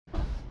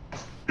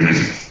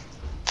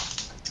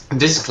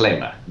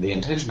Disclaimer. The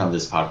intention of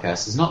this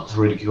podcast is not to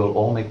ridicule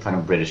or make fun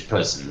of British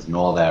persons,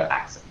 nor their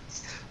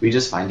accents. We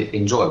just find it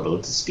enjoyable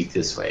to speak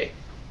this way.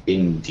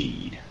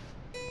 Indeed.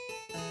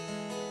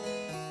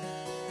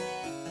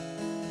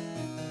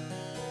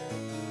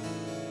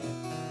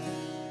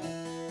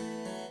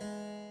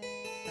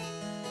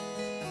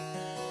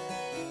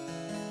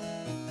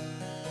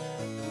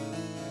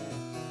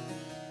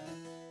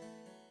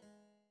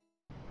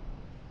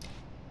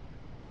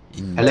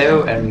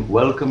 Hello and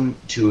welcome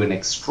to an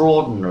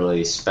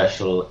extraordinarily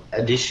special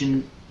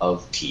edition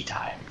of Tea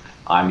Time.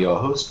 I'm your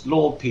host,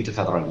 Lord Peter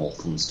Feathering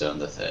Walthamstone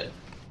III.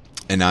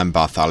 And I'm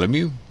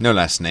Bartholomew, no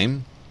last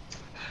name.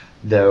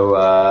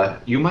 Though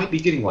you might be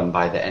getting one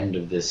by the end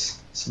of this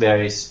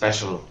very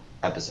special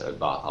episode,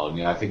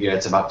 Bartholomew. I figure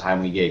it's about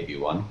time we gave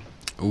you one.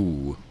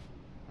 Ooh.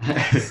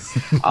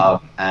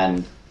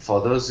 And for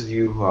those of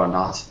you who are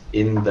not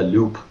in the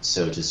loop,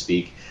 so to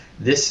speak,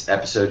 this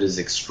episode is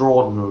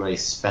extraordinarily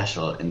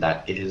special in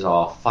that it is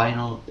our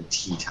final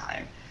tea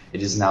time.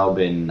 It has now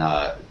been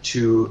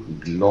 2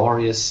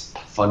 glorious,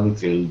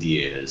 fun-filled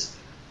years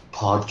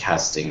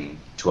podcasting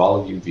to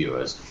all of you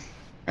viewers,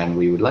 and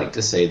we would like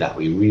to say that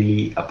we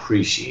really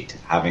appreciate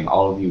having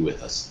all of you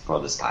with us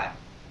for this time.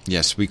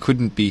 Yes, we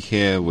couldn't be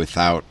here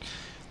without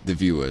the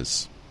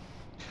viewers.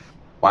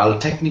 While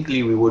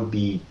technically we would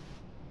be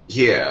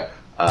here,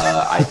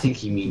 I think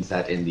he means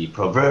that in the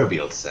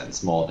proverbial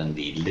sense more than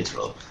the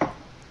literal.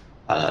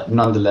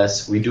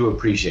 Nonetheless, we do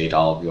appreciate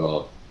all of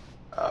your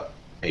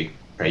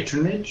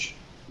patronage.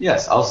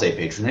 Yes, I'll say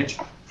patronage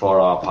for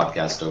our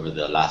podcast over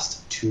the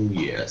last 2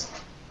 years.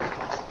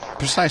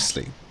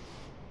 Precisely.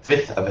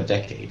 5th of a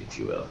decade, if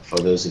you will, for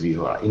those of you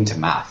who are into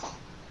math.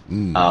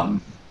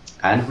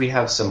 And we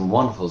have some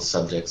wonderful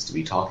subjects to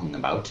be talking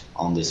about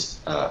on this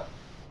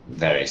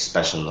very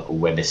special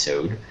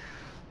webisode.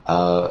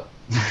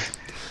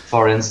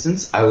 For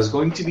instance, I was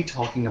going to be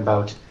talking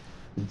about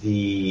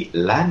the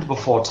Land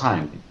Before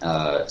Time,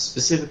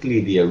 specifically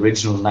the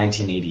original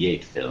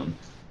 1988 film,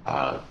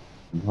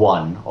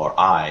 One, or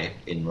I,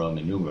 in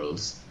Roman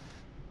numerals,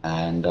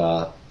 and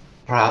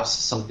perhaps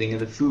something in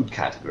the food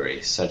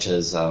category, such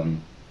as,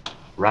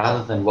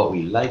 rather than what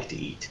we like to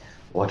eat,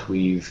 what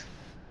we've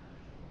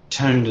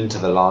turned into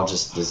the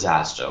largest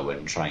disaster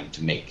when trying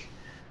to make.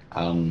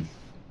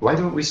 Why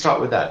don't we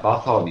start with that?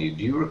 Bartholomew,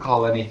 do you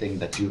recall anything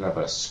that you've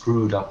ever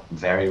screwed up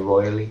very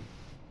royally?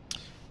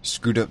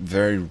 Screwed up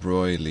very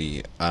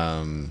royally,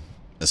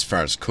 as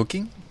far as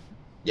cooking?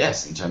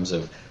 Yes, in terms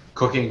of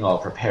cooking or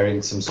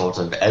preparing some sort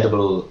of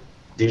edible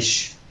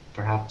dish,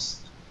 perhaps?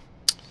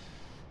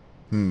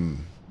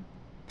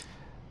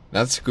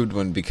 That's a good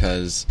one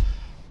because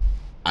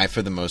I,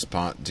 for the most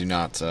part, do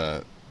not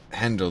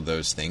handle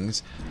those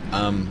things.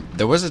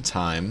 There was a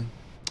time,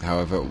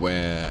 however,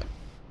 where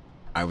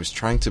I was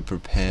trying to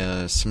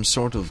prepare some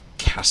sort of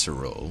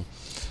casserole,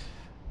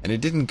 and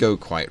it didn't go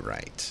quite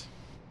right.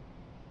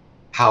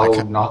 How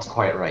not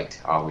quite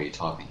right are we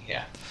talking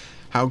here?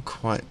 How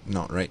quite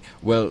not right?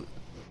 Well,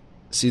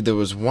 see, there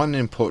was one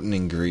important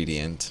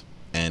ingredient,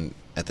 and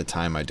at the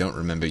time I don't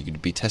remember.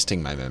 You'd be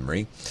testing my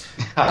memory.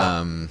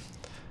 I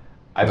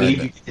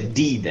believe you did a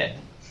D then.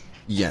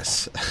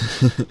 Yes.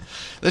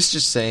 Let's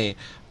just say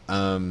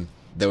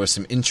there were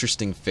some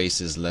interesting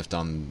faces left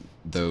on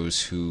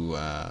those who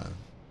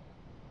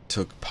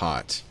took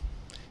part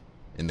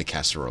in the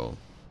casserole.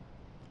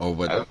 Or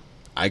what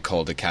I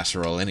called a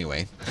casserole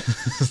anyway.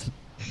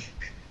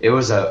 It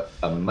was a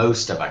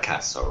most of a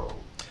casserole.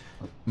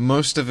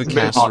 Most of a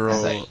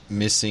casserole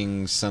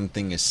missing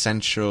something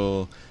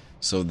essential.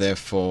 So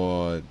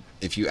therefore,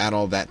 if you add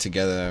all that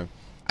together,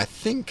 I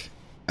think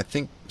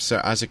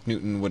Sir Isaac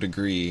Newton would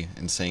agree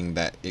in saying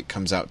that it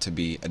comes out to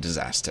be a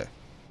disaster.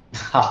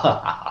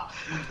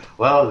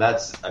 Well,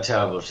 that's a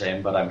terrible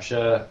shame, but I'm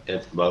sure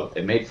it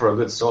made for a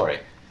good story.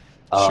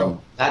 Sure.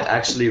 That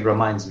actually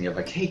reminds me of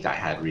a cake I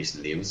had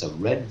recently. It was a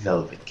red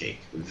velvet cake.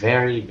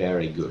 Very,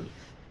 very good.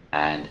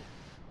 And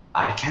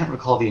I can't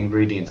recall the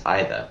ingredient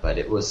either, but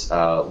it was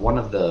one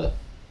of the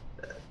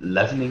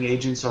leavening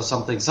agents or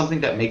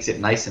something that makes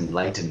it nice and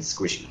light and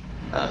squishy.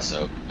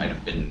 So it might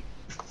have been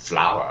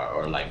flour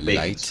or like baking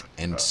light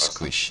and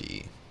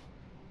squishy.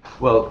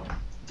 Well,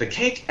 the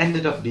cake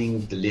ended up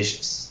being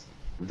delicious.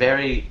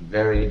 Very,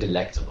 very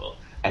delectable.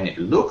 And it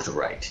looked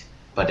right.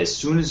 But as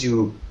soon as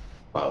you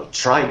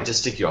tried to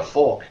stick your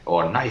fork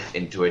or knife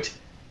into it,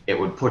 it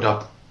would put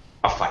up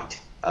a fight.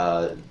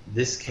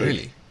 This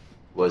cake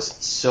was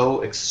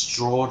so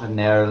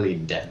extraordinarily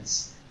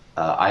dense.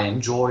 I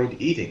enjoyed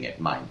eating it,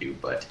 mind you,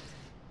 but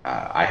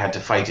I had to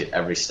fight it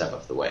every step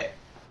of the way.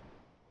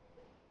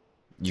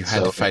 You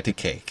had to fight a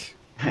cake.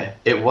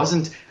 It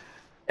wasn't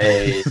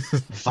a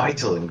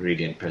vital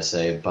ingredient per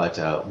se,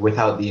 but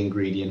without the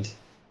ingredient,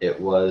 it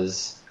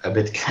was a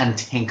bit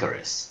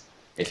cantankerous,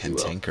 if you will.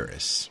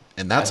 Cantankerous.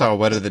 And that's our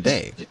word of the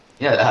day.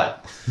 Yeah,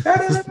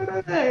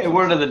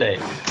 word of the day.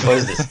 What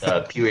is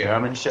this, Pee Wee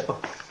Herman show?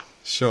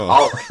 Sure.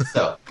 All right,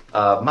 so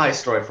my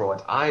story for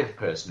what I've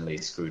personally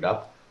screwed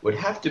up would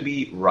have to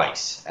be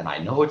rice. And I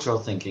know what you're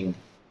thinking.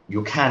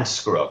 you can't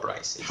screw up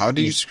rice. It's How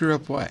do you easy. screw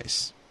up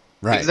rice?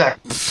 Right.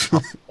 Exactly.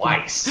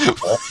 Rice.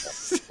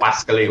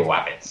 Wascally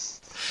wabbits.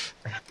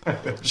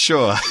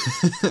 Sure.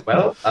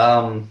 Well,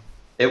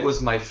 it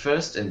was my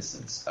first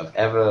instance of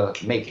ever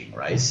making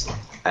rice,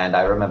 and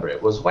I remember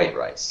it was white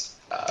rice.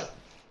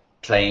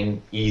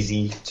 Plain,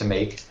 easy to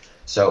make.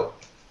 So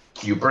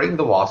you bring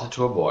the water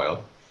to a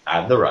boil,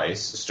 add the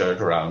rice, stir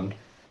it around,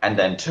 and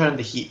then turn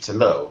the heat to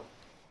low.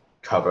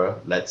 Cover,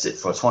 let sit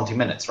for 20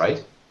 minutes,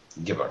 right?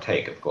 Give or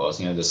take, of course.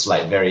 There's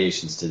slight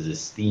variations to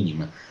this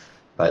theme,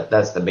 but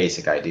that's the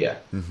basic idea.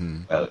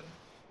 Mm-hmm. Well,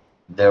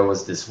 there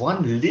was this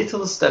one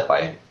little step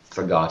I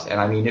forgot, and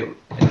I mean,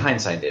 in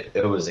hindsight,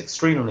 it was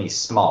extremely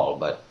small,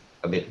 but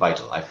a bit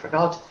vital. I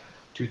forgot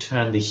to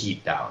turn the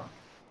heat down.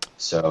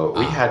 So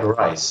we had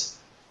rice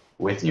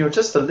with,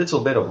 just a little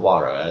bit of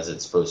water, as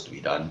it's supposed to be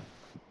done,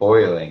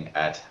 boiling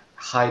at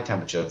high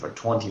temperature for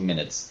 20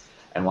 minutes.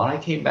 And when I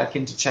came back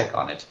in to check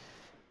on it,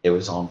 it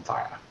was on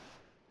fire.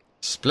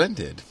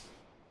 Splendid.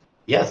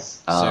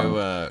 Yes.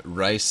 So,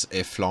 rice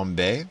et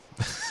flambé?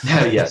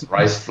 Yes,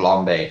 rice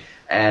flambe.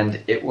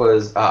 And it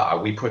was,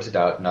 we put it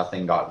out,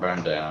 nothing got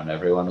burned down,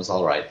 everyone was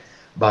all right.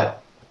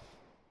 But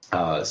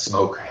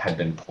smoke had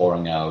been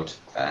pouring out,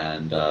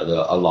 and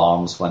the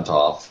alarms went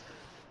off,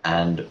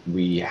 and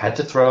we had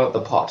to throw out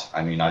the pot.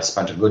 I mean, I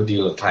spent a good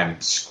deal of time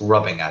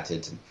scrubbing at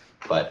it,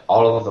 but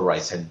all of the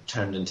rice had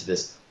turned into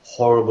this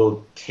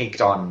horrible,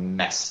 caked-on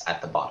mess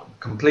at the bottom.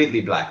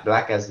 Completely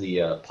black as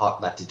the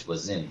pot that it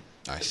was in.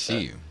 I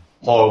see.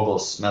 Horrible,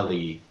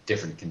 smelly,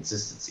 different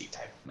consistency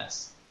type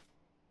mess.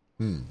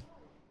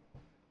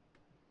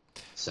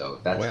 So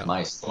that's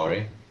my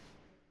story.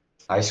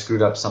 I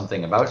screwed up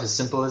something about as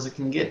simple as it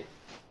can get.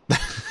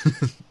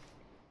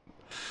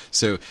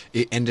 So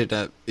it ended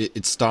up,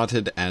 it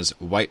started as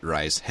white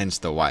rice, hence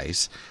the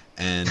Weiss,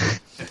 and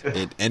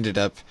it ended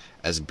up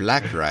as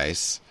black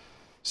rice.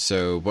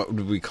 So what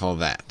would we call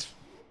that?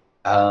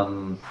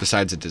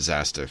 Besides a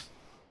disaster.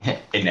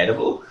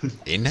 Inedible?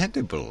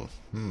 Inedible.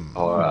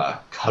 Or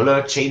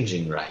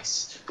color-changing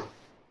rice.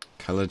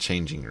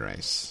 Color-changing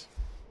rice.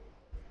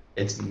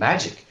 It's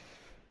magic.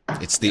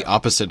 It's the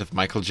opposite of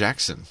Michael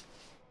Jackson.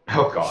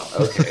 Oh, God,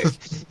 okay.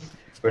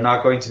 We're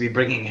not going to be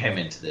bringing him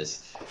into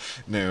this.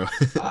 No.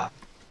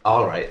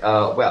 All right.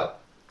 Well,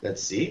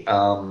 let's see.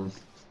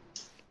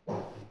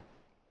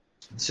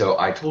 So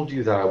I told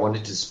you that I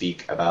wanted to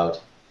speak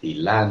about The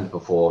Land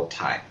Before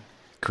Time.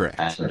 Correct.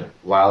 And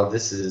while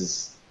this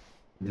is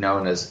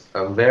known as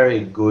a very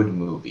good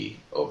movie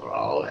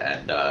overall,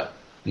 and a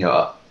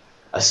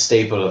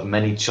staple of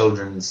many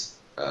children's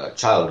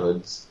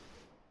childhoods,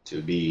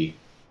 to be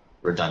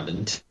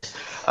redundant,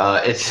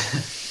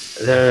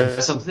 there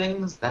are some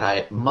things that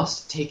I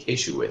must take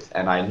issue with,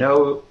 and I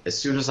know as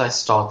soon as I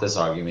start this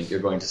argument, you're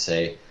going to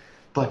say,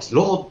 "But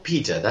Lord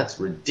Peter, that's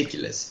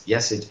ridiculous."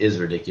 Yes, it is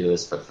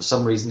ridiculous, but for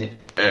some reason it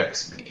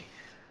irks me.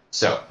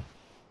 So,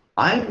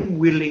 I'm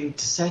willing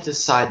to set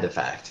aside the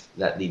fact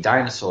that the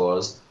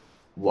dinosaurs,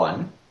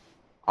 one,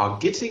 are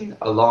getting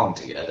along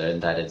together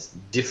and that it's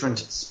different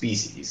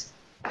species,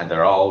 and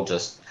they're all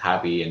just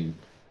happy and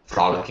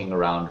frolicking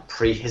around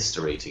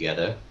prehistory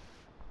together.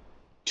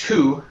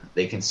 Two,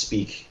 they can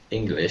speak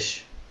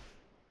English.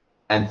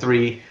 And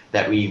three,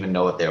 that we even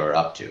know what they were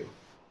up to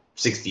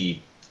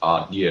 60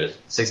 odd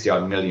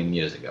million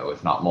years ago,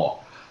 if not more.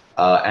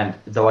 And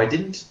though I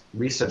didn't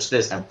research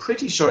this, I'm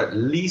pretty sure at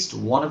least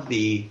one of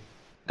the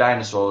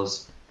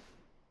dinosaurs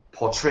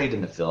portrayed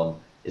in the film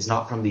is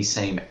not from the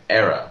same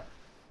era,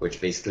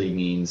 which basically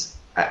means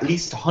at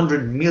least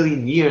 100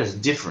 million years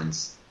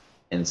difference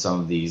in some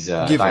of these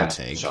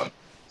dinosaurs. Take.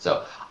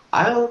 So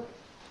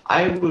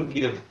I will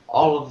give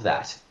all of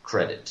that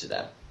credit to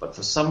them, but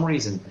for some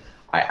reason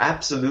I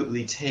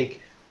absolutely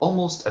take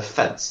almost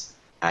offense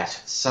at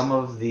some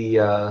of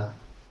the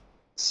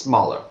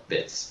smaller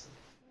bits.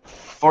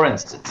 For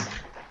instance,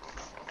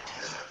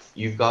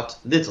 you've got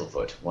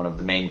Littlefoot, one of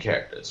the main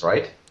characters,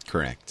 right?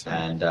 Correct.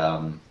 And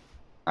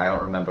I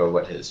don't remember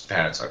what his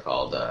parents are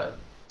called,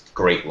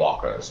 Great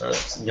Walkers or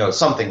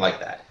something like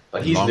that.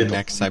 But he's long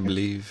necks, I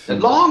believe.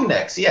 Long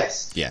necks,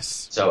 yes.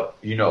 Yes. So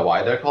you know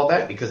why they're called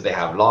that? Because they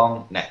have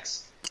long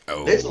necks.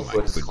 Oh,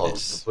 Littlefoot is called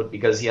Littlefoot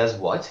because he has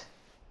what?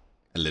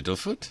 A little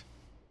foot?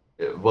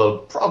 Well,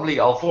 probably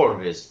all four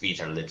of his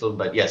feet are little,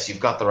 but yes, you've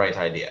got the right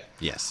idea.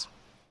 Yes.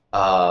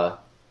 Now,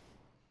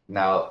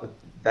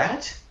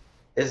 that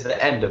is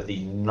the end of the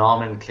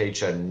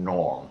nomenclature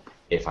norm,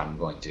 if I'm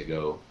going to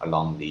go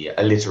along the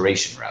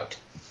alliteration route.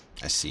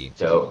 I see.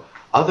 So,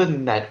 other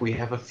than that, we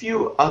have a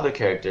few other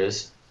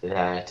characters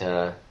that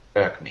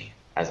irk me,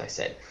 as I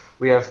said.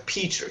 We have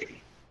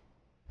Petrie.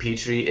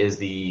 Petrie is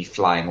the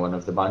flying one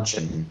of the bunch,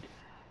 and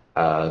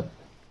no,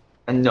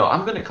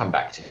 I'm going to come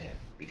back to him,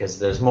 because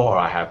there's more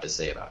I have to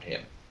say about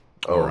him.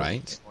 All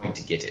right. I'm going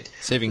to get it.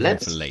 Saving him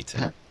for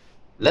later.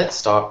 Let's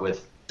start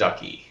with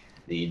Ducky,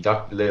 the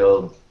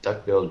duck-billed,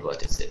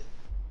 what is it?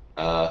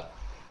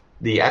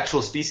 The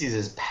actual species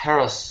is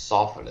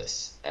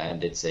Parasaurolophus,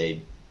 and it's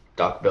a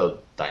duck-billed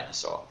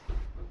dinosaur,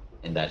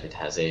 in that it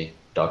has a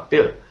duck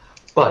bill.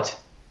 But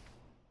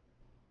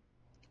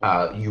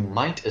You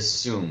might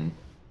assume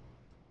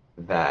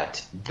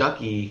that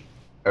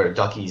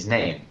Ducky's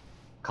name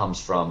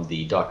comes from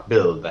the duck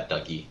bill that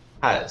Ducky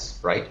has,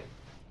 right?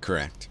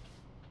 Correct.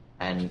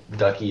 And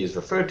Ducky is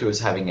referred to as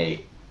having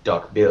a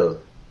duck bill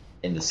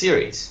in the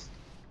series.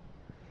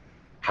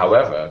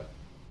 However,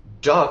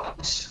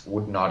 ducks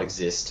would not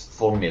exist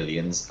for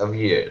millions of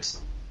years.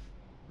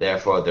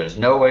 Therefore, there's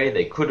no way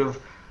they could have.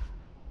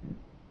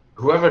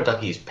 Whoever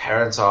Ducky's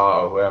parents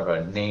are, or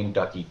whoever named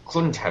Ducky,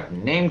 couldn't have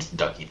named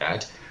Ducky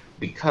that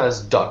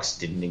because ducks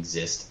didn't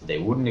exist. They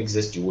wouldn't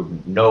exist. You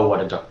wouldn't know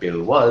what a duck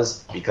bill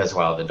was because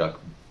while the duck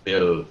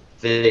bill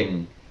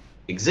thing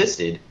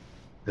existed,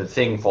 the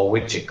thing for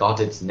which it got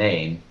its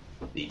name,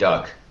 the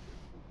duck,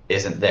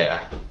 isn't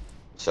there.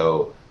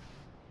 So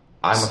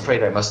I'm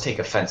afraid I must take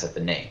offense at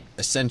the name.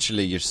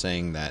 Essentially, you're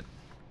saying that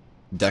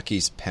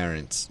Ducky's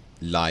parents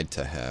lied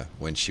to her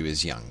when she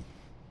was young.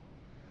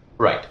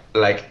 Right.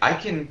 Like, I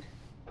can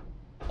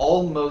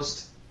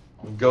almost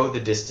go the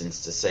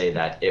distance to say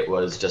that it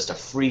was just a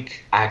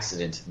freak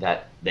accident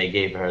that they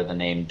gave her the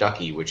name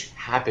Ducky, which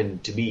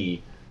happened to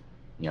be,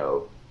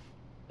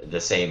 the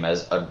same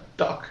as a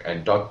duck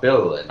and duck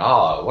bill, and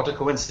what a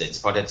coincidence,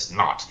 but it's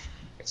not.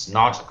 It's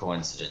not a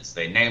coincidence.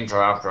 They named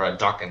her after a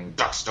duck, and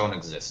ducks don't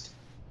exist.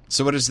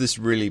 So what is this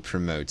really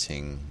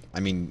promoting? I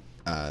mean,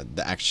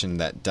 the action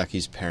that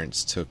Ducky's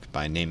parents took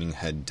by naming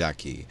her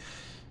Ducky.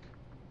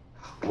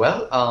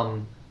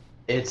 Well,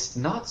 it's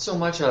not so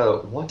much a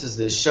what does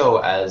this show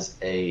as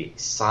a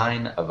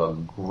sign of a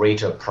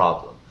greater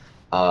problem.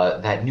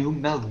 That new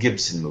Mel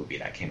Gibson movie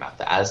that came out,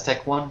 the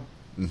Aztec one,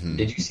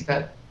 Did you see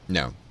that?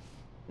 No.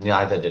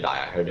 Neither did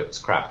I. I heard it was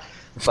crap.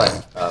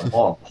 But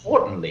more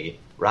importantly,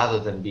 rather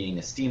than being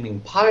a steaming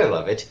pile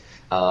of it,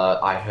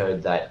 I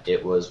heard that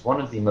it was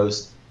one of the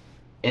most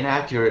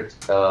inaccurate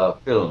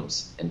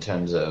films in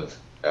terms of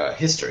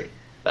history.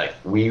 Like,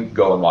 we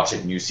go and watch it,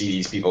 and you see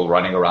these people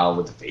running around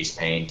with the face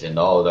paint, and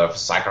they're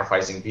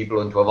sacrificing people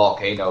into a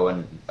volcano,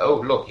 and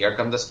look, here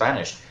come the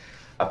Spanish.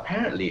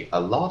 Apparently, a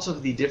lot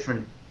of the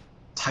different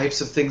types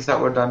of things that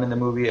were done in the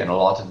movie, and a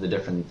lot of the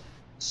different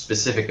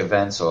specific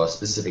events or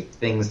specific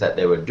things that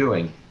they were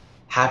doing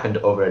happened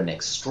over an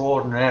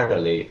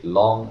extraordinarily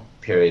long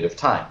period of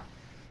time.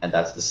 And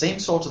that's the same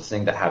sort of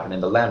thing that happened in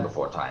The Land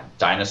Before Time.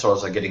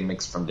 Dinosaurs are getting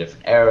mixed from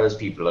different eras.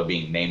 People are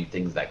being named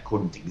things that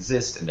couldn't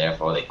exist, and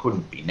therefore they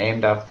couldn't be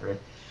named after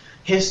it.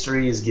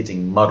 History is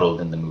getting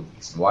muddled in the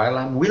movies. And while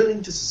I'm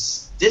willing to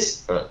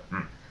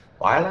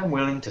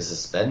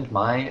suspend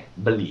my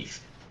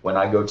belief when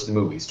I go to the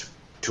movies,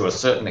 to a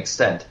certain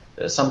extent,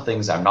 there are some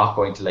things I'm not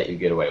going to let you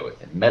get away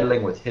with. And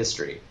meddling with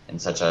history in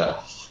such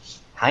a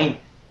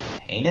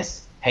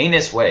heinous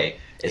way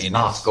is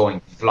not going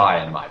to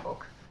fly in my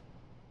book.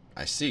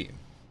 I see.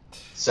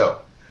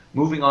 So,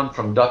 moving on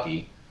from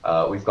Ducky,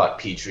 we've got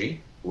Petrie,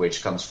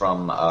 which comes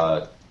from,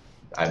 I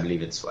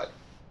believe it's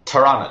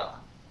Pteranodon.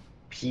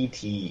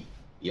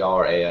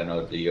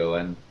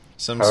 Pteranodon.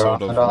 Some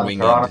sort of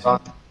winged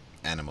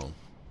animal.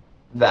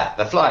 That,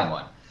 the flying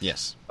one.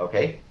 Yes.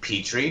 Okay,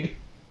 Petrie.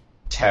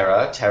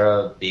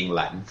 Terra being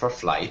Latin for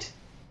flight.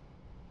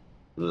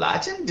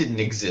 Latin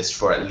didn't exist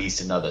for at least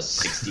another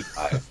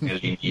 65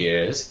 million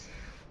years,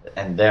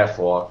 and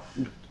therefore...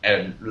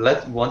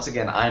 once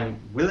again, I'm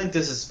willing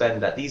to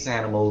suspend that these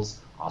animals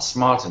are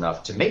smart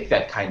enough to make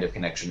that kind of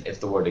connection if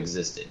the word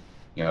existed.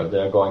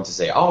 They're going to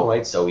say, all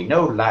right, so we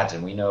know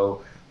Latin, we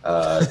know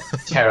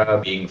Terra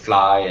being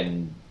fly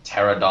and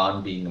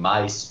Pterodon being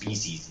my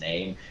species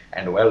name,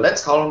 and well,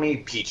 let's call me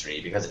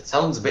Petrie because it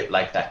sounds a bit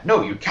like that.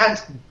 No, you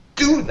can't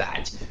do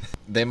that.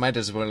 They might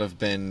as well have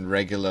been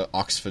regular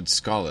Oxford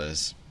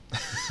scholars.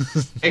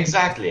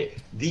 Exactly.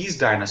 These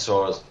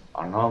dinosaurs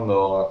are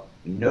no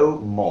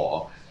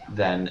more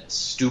than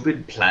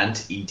stupid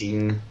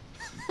plant-eating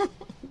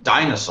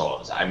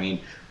dinosaurs. I mean,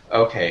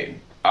 okay,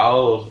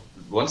 I'll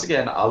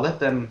let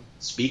them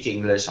speak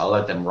English, I'll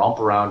let them romp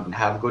around and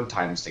have good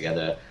times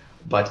together,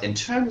 but in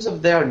terms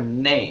of their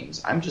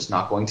names, I'm just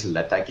not going to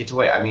let that get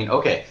away. I mean,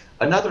 okay,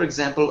 another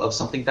example of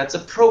something that's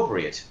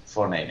appropriate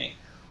for naming.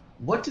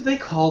 What do they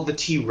call the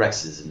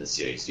T-Rexes in the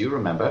series? Do you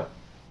remember?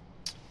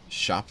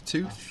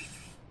 Sharptooth?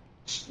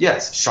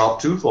 Yes,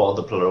 Sharptooth, or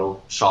the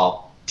plural,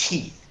 sharp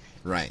teeth.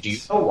 Right. Do you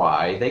know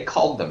why they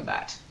called them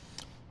that?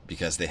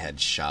 Because they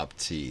had sharp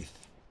teeth.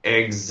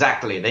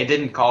 Exactly. They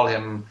didn't call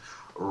him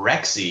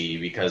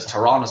Rexy because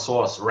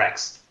Tyrannosaurus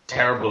Rex,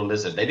 terrible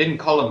lizard. They didn't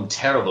call him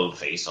Terrible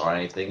Face or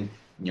anything,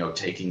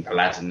 taking the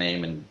Latin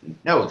name. And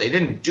no, they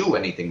didn't do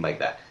anything like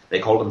that. They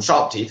called him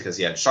Sharp Teeth because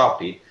he had sharp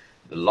teeth.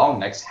 The long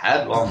necks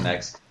had long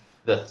necks.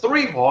 The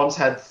three horns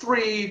had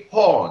three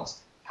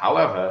horns.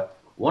 However,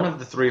 one of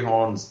the three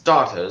horns'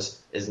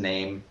 daughters is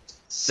named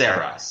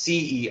Cera,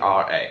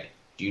 C-E-R-A.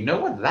 Do you know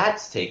what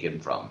that's taken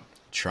from?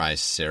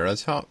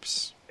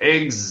 Triceratops?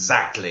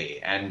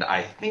 Exactly. And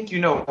I think you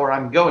know where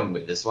I'm going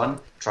with this one.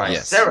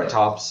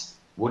 Triceratops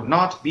would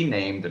not be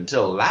named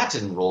until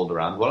Latin rolled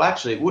around. Well,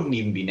 actually, it wouldn't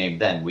even be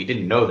named then. We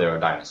didn't know there were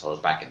dinosaurs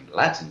back in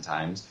Latin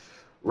times.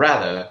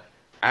 Rather,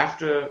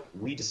 after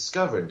we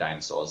discovered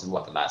dinosaurs in, the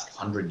last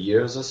 100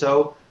 years or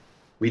so,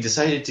 we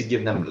decided to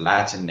give them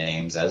Latin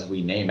names, as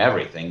we name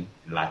everything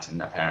in Latin,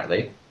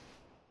 apparently.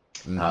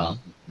 Mhm.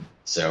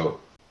 So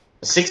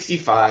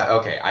 65.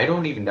 Okay, I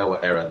don't even know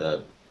what era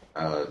the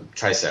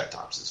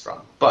Triceratops is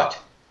from, but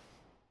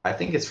I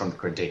think it's from the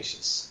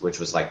Cretaceous, which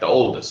was like the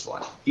oldest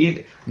one.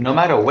 No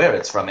matter where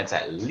it's from, it's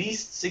at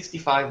least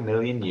 65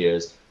 million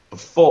years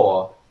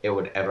before it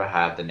would ever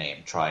have the name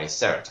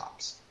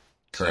Triceratops.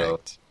 So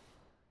Correct.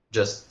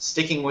 just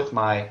sticking with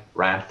my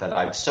rant that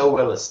I've so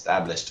well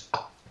established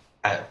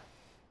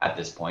at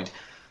this point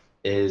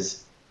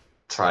is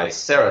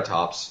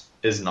Triceratops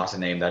is not a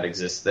name that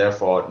exists.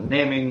 Therefore,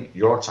 naming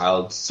your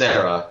child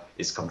Sarah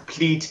is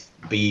complete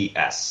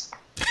BS.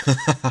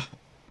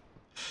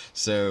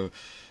 So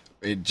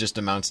it just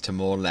amounts to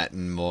more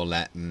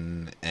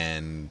Latin,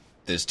 and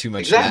there's too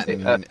much Exactly.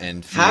 Latin,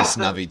 and Half Feliz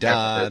the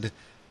Navidad.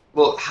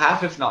 Well,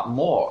 half, if not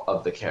more,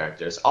 of the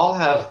characters all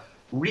have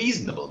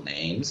reasonable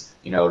names.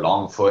 You know,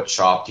 Longfoot,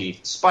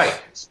 Sharpteeth,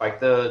 Spike. Spike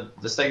the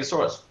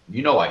Stegosaurus.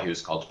 You know why he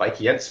was called Spike.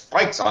 He had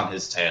spikes on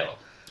his tail.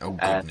 Oh,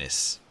 And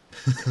goodness.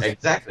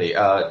 exactly.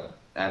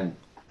 And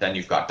then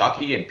you've got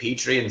Ducky and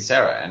Petrie and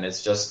Sarah, and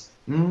it's just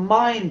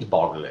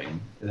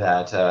mind-boggling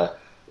that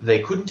they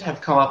couldn't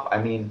have come up.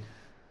 I mean,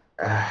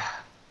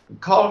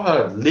 call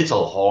her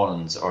Little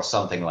Horns or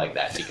something like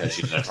that because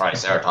she's a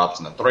Triceratops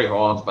and the three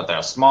horns, but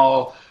they're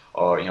small.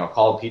 Or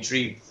call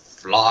Petrie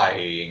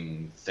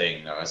Flying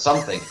Thing or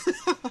something.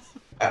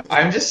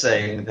 I'm just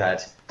saying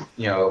that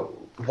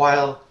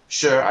while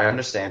sure I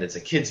understand it's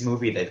a kids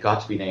movie, they've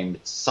got to be named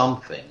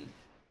something.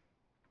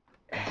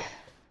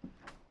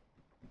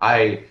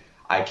 I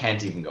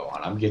can't even go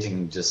on. I'm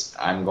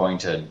going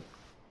to.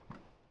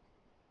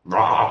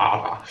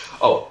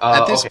 Oh,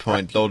 At this okay.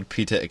 point, Lord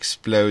Peter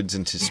explodes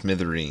into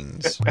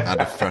smithereens out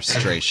of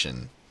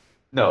frustration.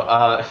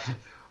 No,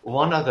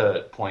 one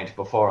other point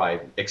before I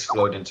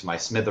explode into my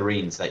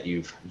smithereens that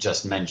you've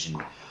just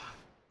mentioned.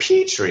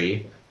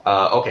 Petrie,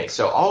 okay,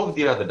 so all of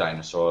the other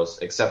dinosaurs,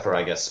 except for,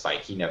 I guess,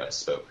 Spike, he never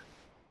spoke.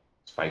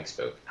 Spike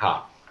spoke.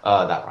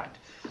 That rhymed.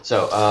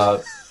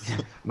 So,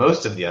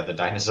 most of the other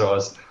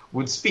dinosaurs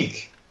would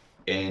speak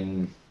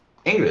in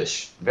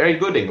English. Very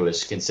good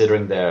English,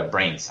 considering their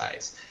brain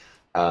size.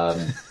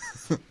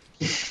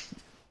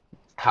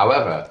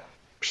 However,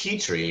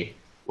 Petrie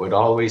would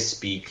always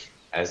speak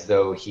as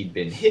though he'd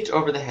been hit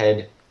over the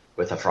head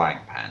with a frying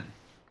pan,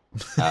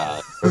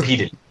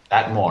 repeatedly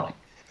that morning.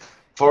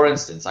 For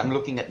instance, I'm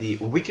looking at the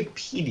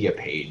Wikipedia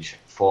page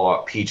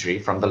for Petrie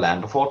from the Land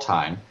Before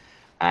Time,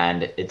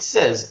 and it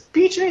says,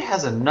 Petrie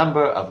has a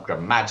number of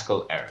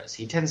grammatical errors.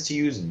 He tends to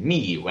use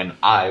me when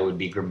I would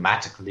be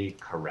grammatically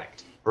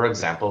correct. For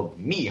example,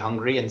 me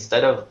hungry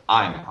instead of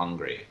I'm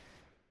hungry.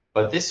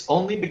 But this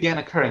only began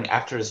occurring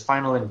after his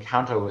final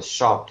encounter with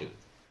Sharptooth.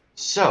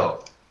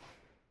 So,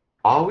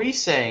 are we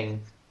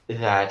saying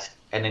that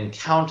an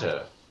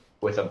encounter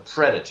with a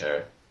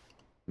predator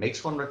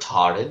makes one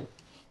retarded?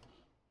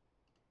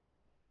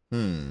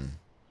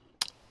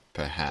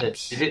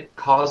 Perhaps. Did it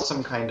cause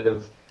some kind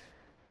of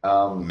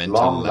Mental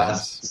long-lasting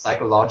lapse.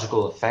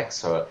 psychological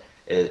effects, or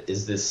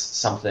is this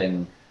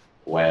something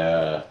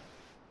where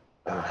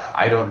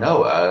I don't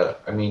know?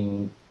 I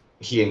mean,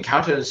 he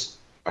encounters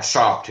a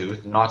sharp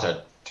tooth, not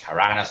a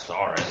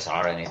Tyrannosaurus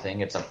or anything.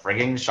 It's a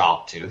frigging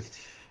sharp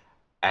tooth,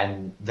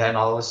 and then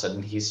all of a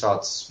sudden he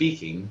starts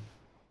speaking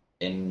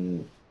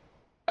in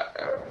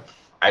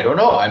I don't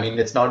know. I mean,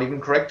 it's not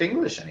even correct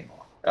English anymore.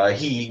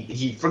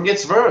 He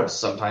forgets verbs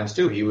sometimes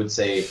too. He would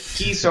say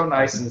 "he's so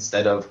nice"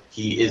 instead of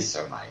 "he is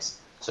so nice."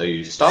 So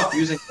you stop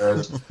using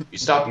verbs. You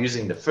stop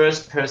using the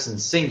first person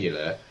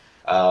singular.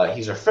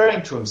 He's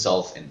referring to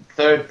himself in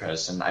third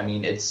person. I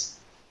mean, it's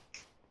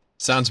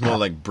Sounds more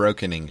like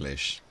broken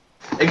English.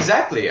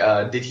 exactly.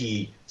 Did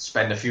he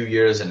spend a few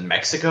years in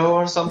Mexico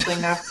or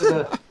something after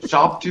the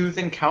Sharptooth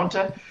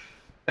encounter?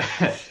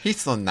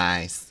 He's so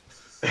nice.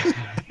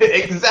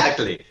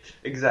 Exactly.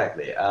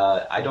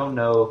 I don't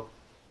know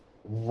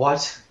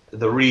what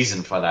the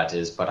reason for that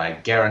is, but I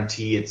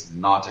guarantee it's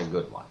not a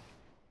good one.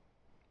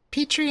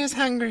 Petrie is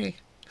hungry.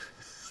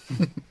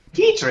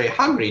 Petrie,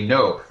 hungry?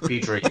 No,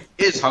 Petrie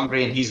is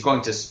hungry and he's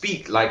going to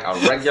speak like a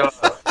regular...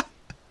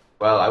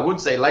 Well, I would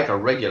say like a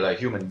regular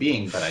human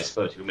being, but I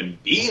suppose human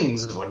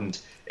beings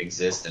wouldn't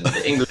exist in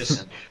the English.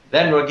 And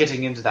then we're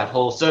getting into that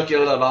whole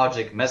circular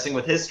logic, messing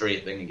with history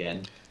thing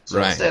again. So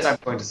Right. instead I'm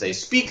going to say,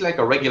 speak like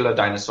a regular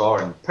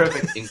dinosaur in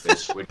perfect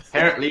English, which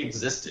apparently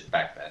existed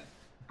back then.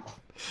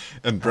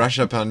 And brush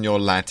up on your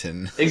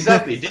Latin.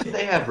 Exactly. Didn't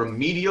they have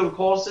remedial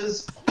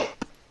courses?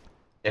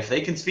 If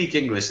they can speak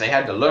English, they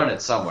had to learn it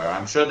somewhere.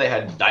 I'm sure they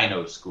had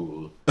Dino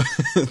School.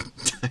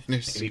 Dinosaur.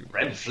 Maybe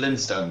Red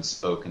Flintstone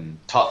spoke and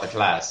taught the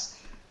class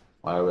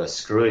while we were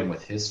screwing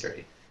with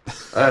history.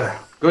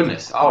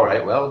 Goodness. All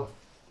right. Well,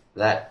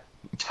 that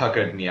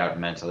tuckered me out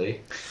mentally.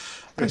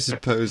 I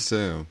suppose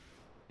so.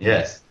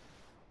 Yes.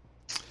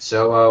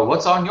 So,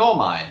 what's on your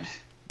mind?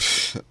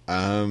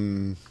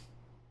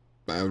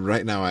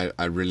 Right now,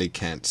 I really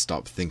can't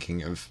stop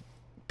thinking of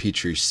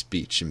Petrie's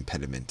speech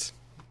impediment.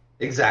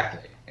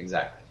 Exactly.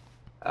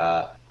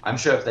 I'm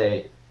sure if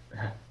they...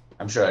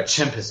 I'm sure a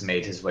chimp has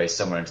made his way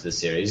somewhere into the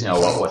series,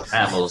 with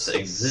mammals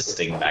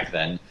existing back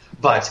then.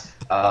 But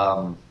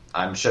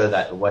I'm sure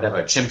that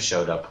whatever chimp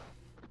showed up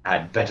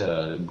had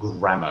better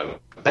grammar,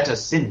 better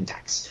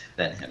syntax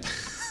than him.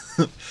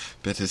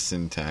 Better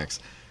syntax.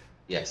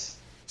 Yes.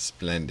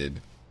 Splendid.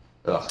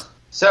 Ugh.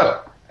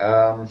 So,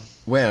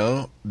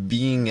 well,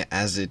 being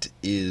as it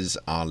is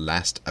our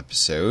last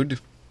episode,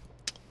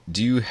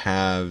 do you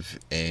have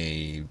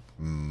a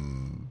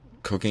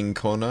cooking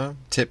corner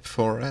tip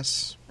for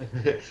us?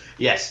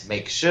 Yes,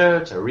 make sure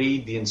to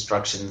read the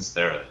instructions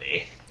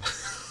thoroughly.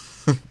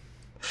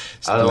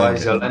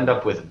 Otherwise, you'll end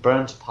up with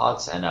burnt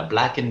pots and a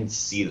blackened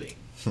ceiling.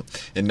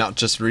 And not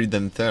just read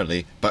them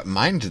thoroughly, but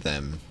mind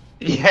them.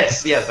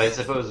 Yes, I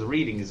suppose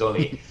reading is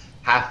only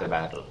half the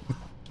battle.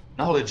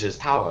 Knowledge is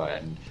power,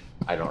 and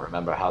I don't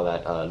remember how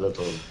that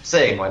little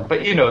saying went,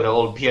 but the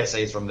old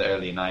PSAs from the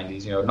early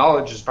 90s,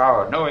 knowledge is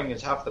power, knowing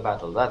is half the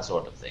battle, that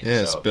sort of thing.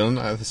 Yes, Bill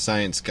Nye the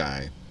Science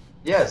Guy.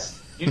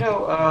 Yes,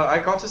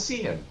 I got to see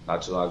him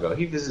not too long ago.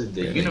 He visited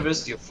the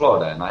University of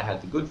Florida, and I had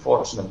the good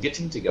fortune of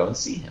getting to go and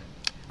see him.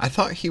 I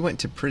thought he went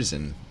to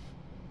prison.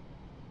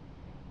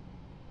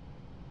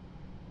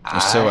 Or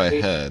so I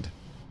heard.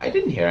 I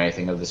didn't hear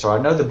anything of this. Or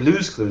I know the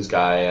Blue's Clues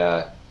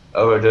guy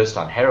overdosed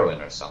on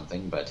heroin or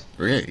something, but...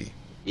 Really?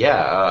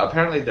 Yeah,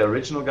 apparently the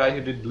original guy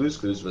who did Blue's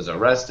Clues was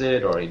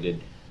arrested, or he did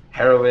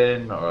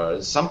heroin,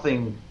 or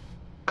something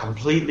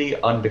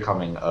completely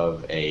unbecoming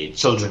of a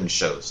children's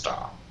show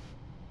star.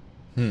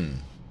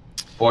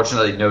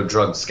 Fortunately, no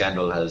drug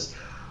scandal has,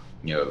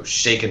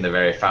 shaken the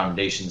very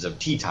foundations of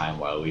Tea Time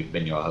while we've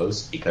been your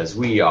hosts, because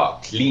we are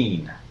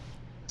clean.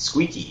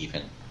 Squeaky,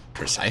 even.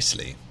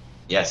 Precisely.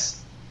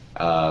 Yes.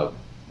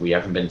 We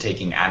haven't been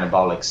taking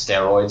anabolic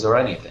steroids or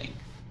anything.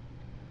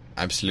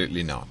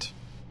 Absolutely not.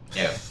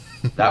 Yeah.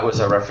 That was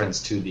a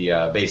reference to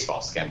the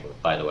baseball scandal,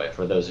 by the way,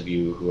 for those of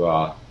you who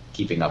are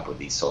keeping up with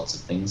these sorts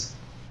of things.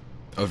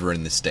 Over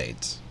in the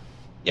States.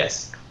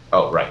 Yes.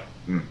 Oh, right.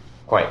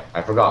 Quite.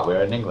 I forgot.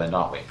 We're in England,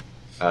 aren't we?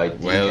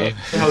 Well...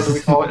 How do we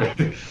call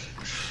it?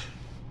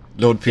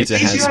 Lord Peter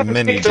has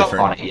many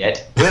different... on it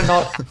yet. We're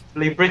not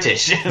fully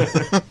British.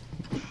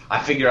 I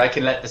figure I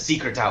can let the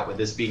secret out with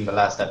this being the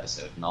last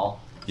episode and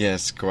all.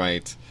 Yes,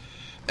 quite.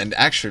 And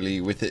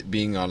actually, with it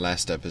being our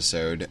last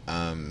episode,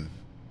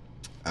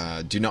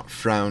 do not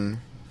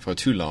frown for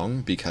too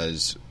long,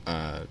 because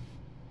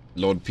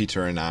Lord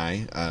Peter and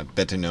I,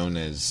 better known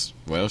as...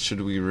 Well,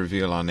 should we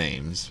reveal our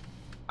names?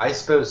 I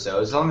suppose so,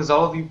 as long as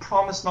all of you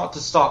promise not to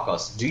stalk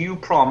us. Do you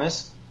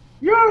promise?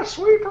 Yes,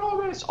 we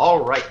promise!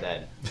 All right,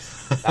 then.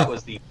 That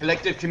was the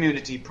collective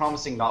community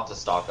promising not to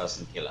stalk us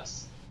and kill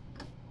us.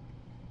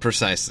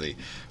 Precisely.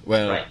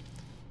 Well, right.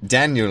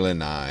 Daniel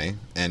and I,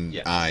 and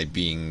yes. I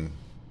being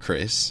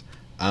Chris...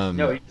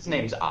 no, his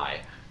name's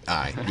I.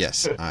 I,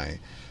 yes, I.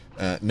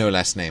 No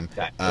last name.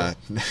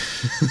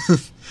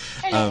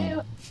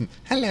 Hello.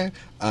 Hello.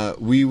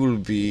 We will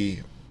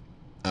be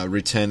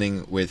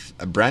returning with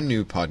a brand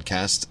new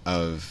podcast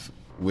of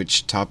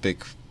which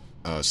topic,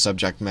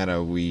 subject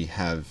matter we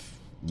have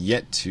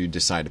yet to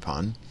decide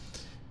upon.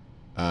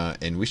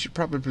 And we should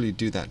probably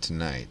do that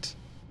tonight.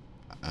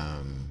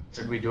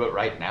 Should we do it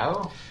right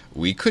now?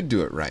 We could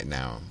do it right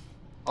now.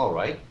 All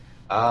right.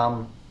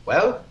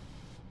 Well,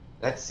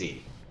 let's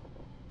see.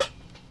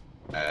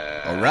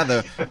 Or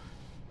rather,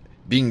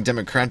 being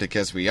democratic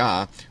as we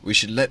are, we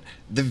should let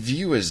the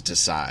viewers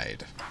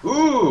decide.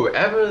 Ooh,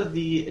 ever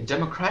the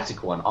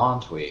democratic one,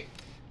 aren't we?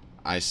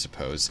 I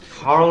suppose.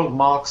 Karl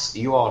Marx,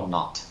 you are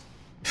not.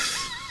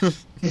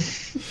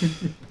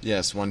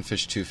 Yes, one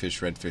fish, two fish,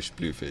 red fish,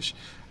 blue fish.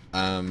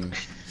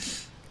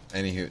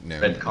 Anywho, no.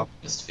 Red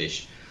communist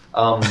fish.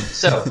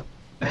 So...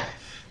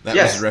 That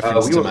yes, was a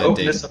reference we to will my open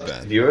date this of up to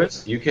birth.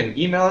 viewers. You can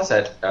email us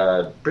at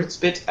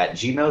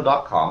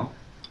britspit@gmail.com.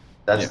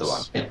 That's Yes. the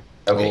one. Yeah.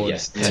 Okay, Or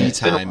yes.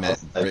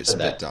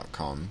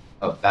 teatime@britspit.com.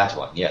 Oh, that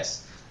one,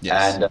 yes.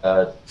 Yes. And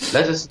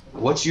let us know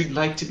what you'd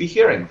like to be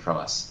hearing from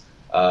us.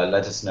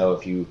 Let us know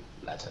if you...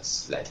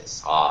 Lettuce.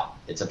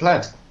 It's a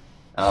plant.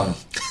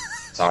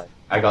 Sorry,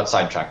 I got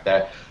sidetracked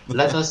there.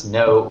 Let us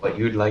know what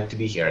you'd like to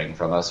be hearing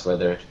from us,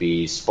 whether it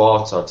be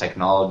sports or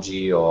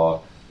technology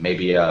or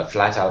maybe a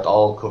flat-out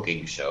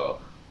all-cooking show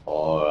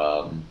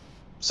or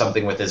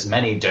something with as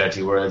many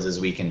dirty words as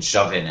we can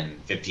shove in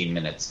 15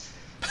 minutes.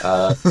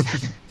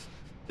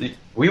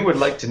 We would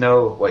like to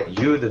know what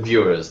you, the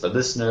viewers, the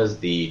listeners,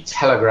 the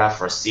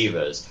telegraph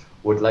receivers,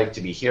 would like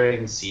to be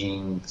hearing,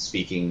 seeing,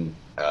 speaking,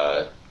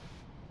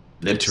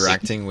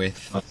 Interacting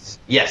with.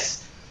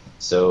 Yes.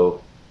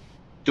 So,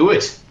 do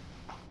it.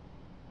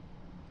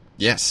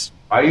 Yes.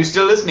 Are you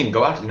still listening?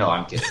 Go out. No,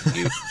 I'm kidding.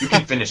 You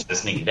can finish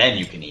listening, then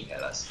you can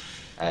email us.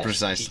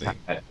 Precisely.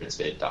 At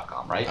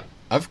britspit.com, right?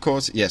 Of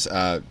course, yes.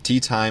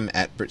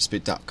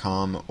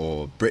 teatime@britspit.com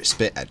or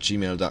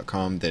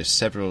britspit@gmail.com. There's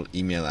several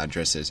email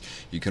addresses.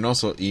 You can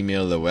also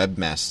email the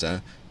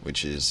webmaster,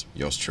 which is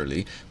yours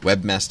truly,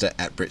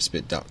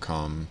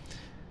 webmaster@britspit.com.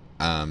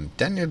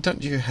 Daniel,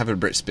 don't you have a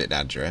Britspit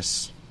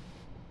address?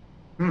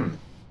 I'm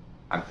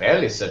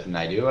fairly certain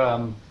I do.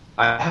 I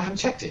haven't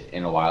checked it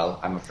in a while,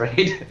 I'm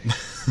afraid.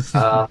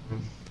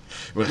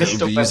 We'll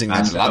Mr. be using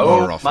that a Webmaster, lot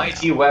more often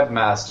mighty now.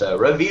 webmaster,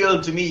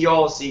 reveal to me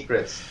your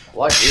secrets.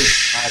 What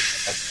is my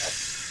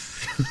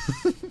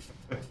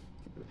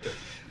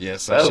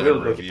Yes, Well, I shall we'll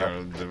look reveal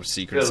it the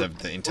secrets of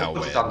the We'll put it on the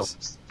interwebs.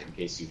 list in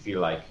case you feel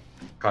like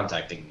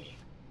contacting me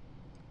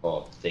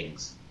for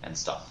things and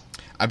stuff.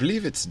 I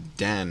believe it's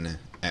Dan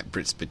at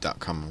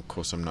Britsbit.com. Of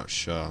course, I'm not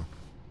sure.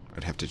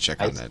 I'd have to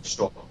check on that.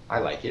 Sure, I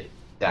like it.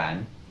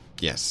 Dan,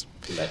 Yes.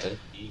 letter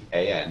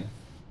D-A-N.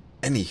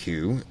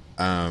 Anywho,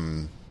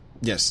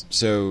 yes,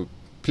 so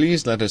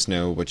please let us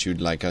know what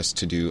you'd like us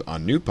to do our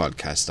new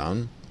podcast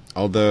on.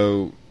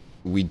 Although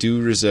we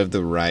do reserve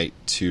the right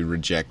to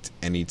reject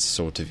any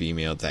sort of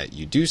email that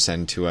you do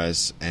send to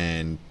us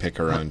and pick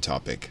our own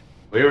topic.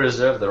 We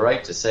reserve the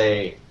right to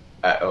say...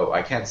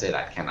 I can't say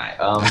that, can I?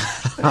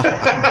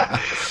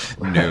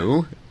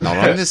 No, not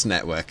on this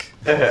network.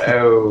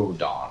 Oh,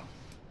 darn.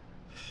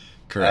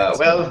 Correct.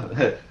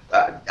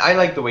 I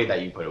like the way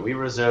that you put it. We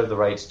reserve the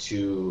right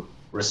to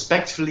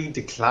respectfully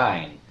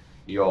decline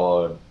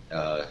your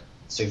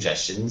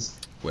suggestions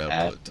Well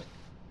and put.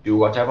 do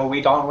whatever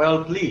we darn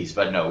well please.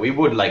 But no, we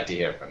would like to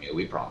hear from you,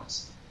 we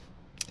promise.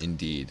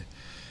 Indeed.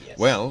 Yes.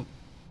 Well,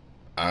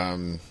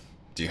 do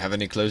you have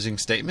any closing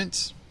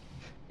statements?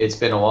 It's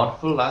been a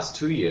wonderful last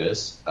 2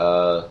 years.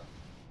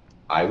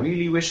 I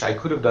really wish I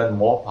could have done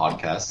more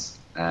podcasts,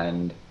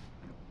 and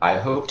I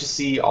hope to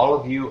see all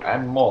of you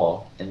and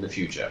more in the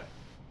future.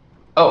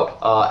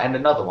 Oh, and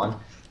another one.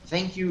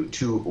 Thank you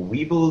to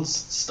Weebles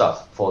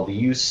Stuff for the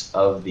use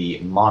of the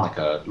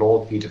moniker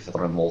Lord Peter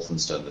Fitzgerald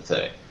Wolfenstone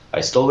III.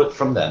 I stole it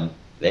from them.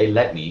 They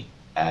let me,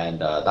 and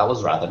that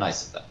was rather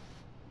nice of them.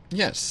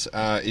 Yes,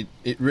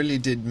 it really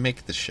did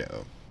make the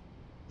show.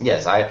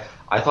 Yes, I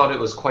thought it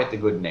was quite the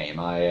good name.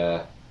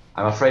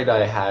 I'm afraid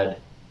I had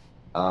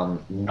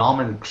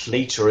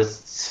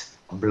nomenclaturist's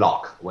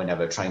block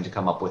whenever trying to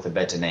come up with a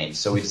better name,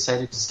 so we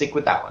decided to stick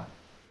with that one.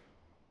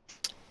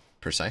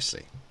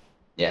 Precisely.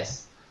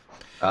 Yes.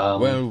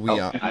 Well,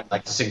 I'd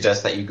like to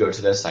suggest that you go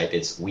to their site.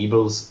 It's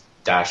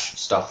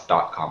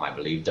weebles-stuff.com, I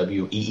believe.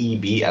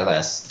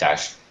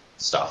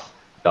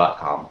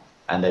 weebles-stuff.com.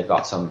 And they've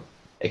got some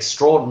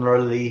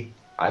extraordinarily,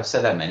 I've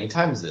said that many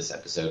times this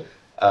episode,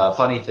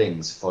 funny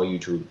things for you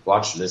to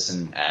watch,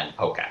 listen, and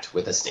poke at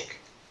with a stick.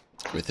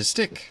 With a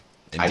stick.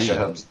 I Indeed. should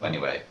hope so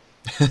anyway.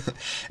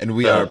 And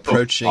we are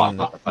approaching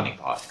Not the funny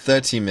part.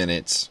 30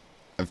 minutes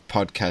of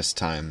podcast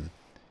time.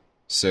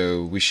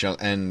 So we shall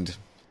end,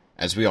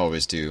 as we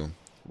always do,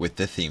 with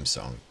the theme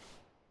song.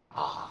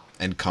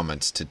 And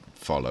comments to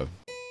follow.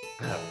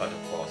 But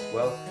of course,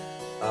 well,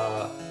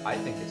 I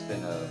think it's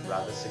been a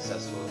rather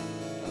successful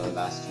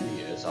last few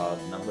years. Our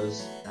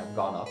numbers have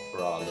gone up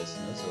for our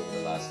listeners over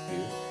the last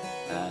few,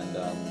 and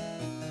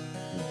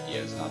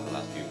years, not the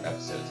last few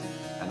episodes.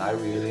 And I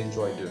really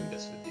enjoy doing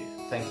this with you.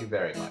 Thank you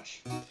very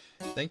much.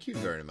 Thank you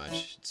very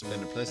much. It's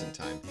been a pleasant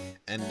time.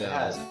 And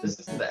This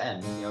isn't the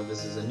end.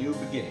 This is a new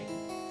beginning.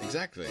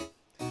 exactly.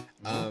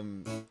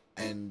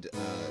 And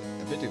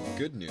a bit of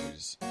good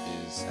news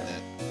is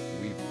that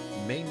we've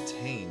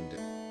maintained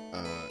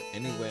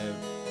anywhere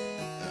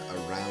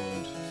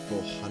around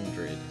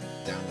 400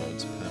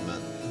 downloads per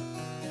month,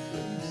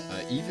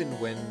 even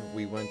when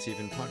we weren't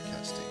even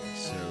podcasting.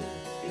 So,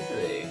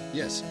 Really?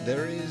 yes,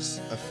 there is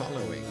a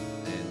following,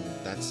 and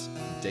that's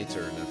data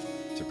enough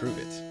to prove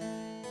it.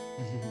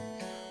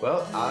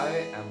 Well,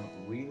 I am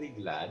really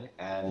glad,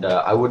 and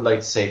I would like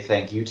to say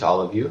thank you to all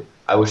of you.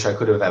 I wish I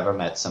could have ever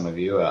met some of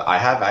you. I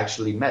have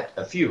actually met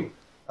a few.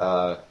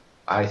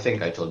 I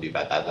think I told you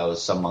about that. That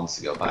was some months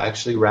ago. But I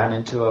actually ran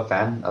into a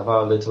fan of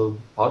our little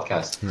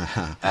podcast.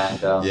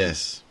 And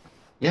Yes.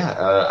 yeah,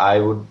 I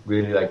would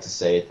really like to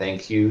say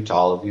thank you to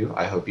all of you.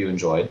 I hope you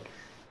enjoyed.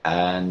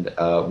 And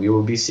we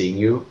will be seeing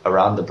you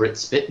around the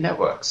BritSpit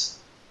networks.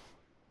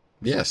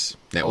 Yes.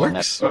 Or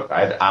Networks. network.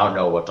 I don't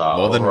know what our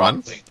More than overall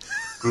one?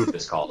 group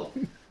is called.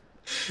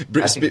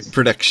 Britspit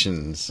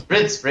Productions.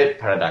 BritSpit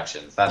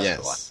Productions. That's Yes.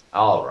 the one.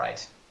 All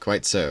right.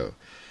 Quite so.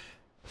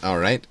 All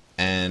right.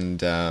 And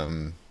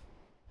do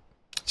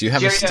you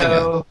have a stinger?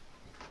 Cheerio.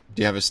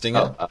 Do you have a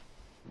stinger? Oh,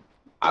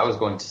 I was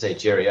going to say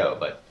cheerio,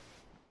 but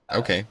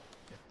Okay.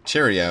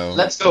 Cheerio.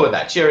 let's go with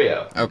that.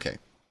 Cheerio. Okay.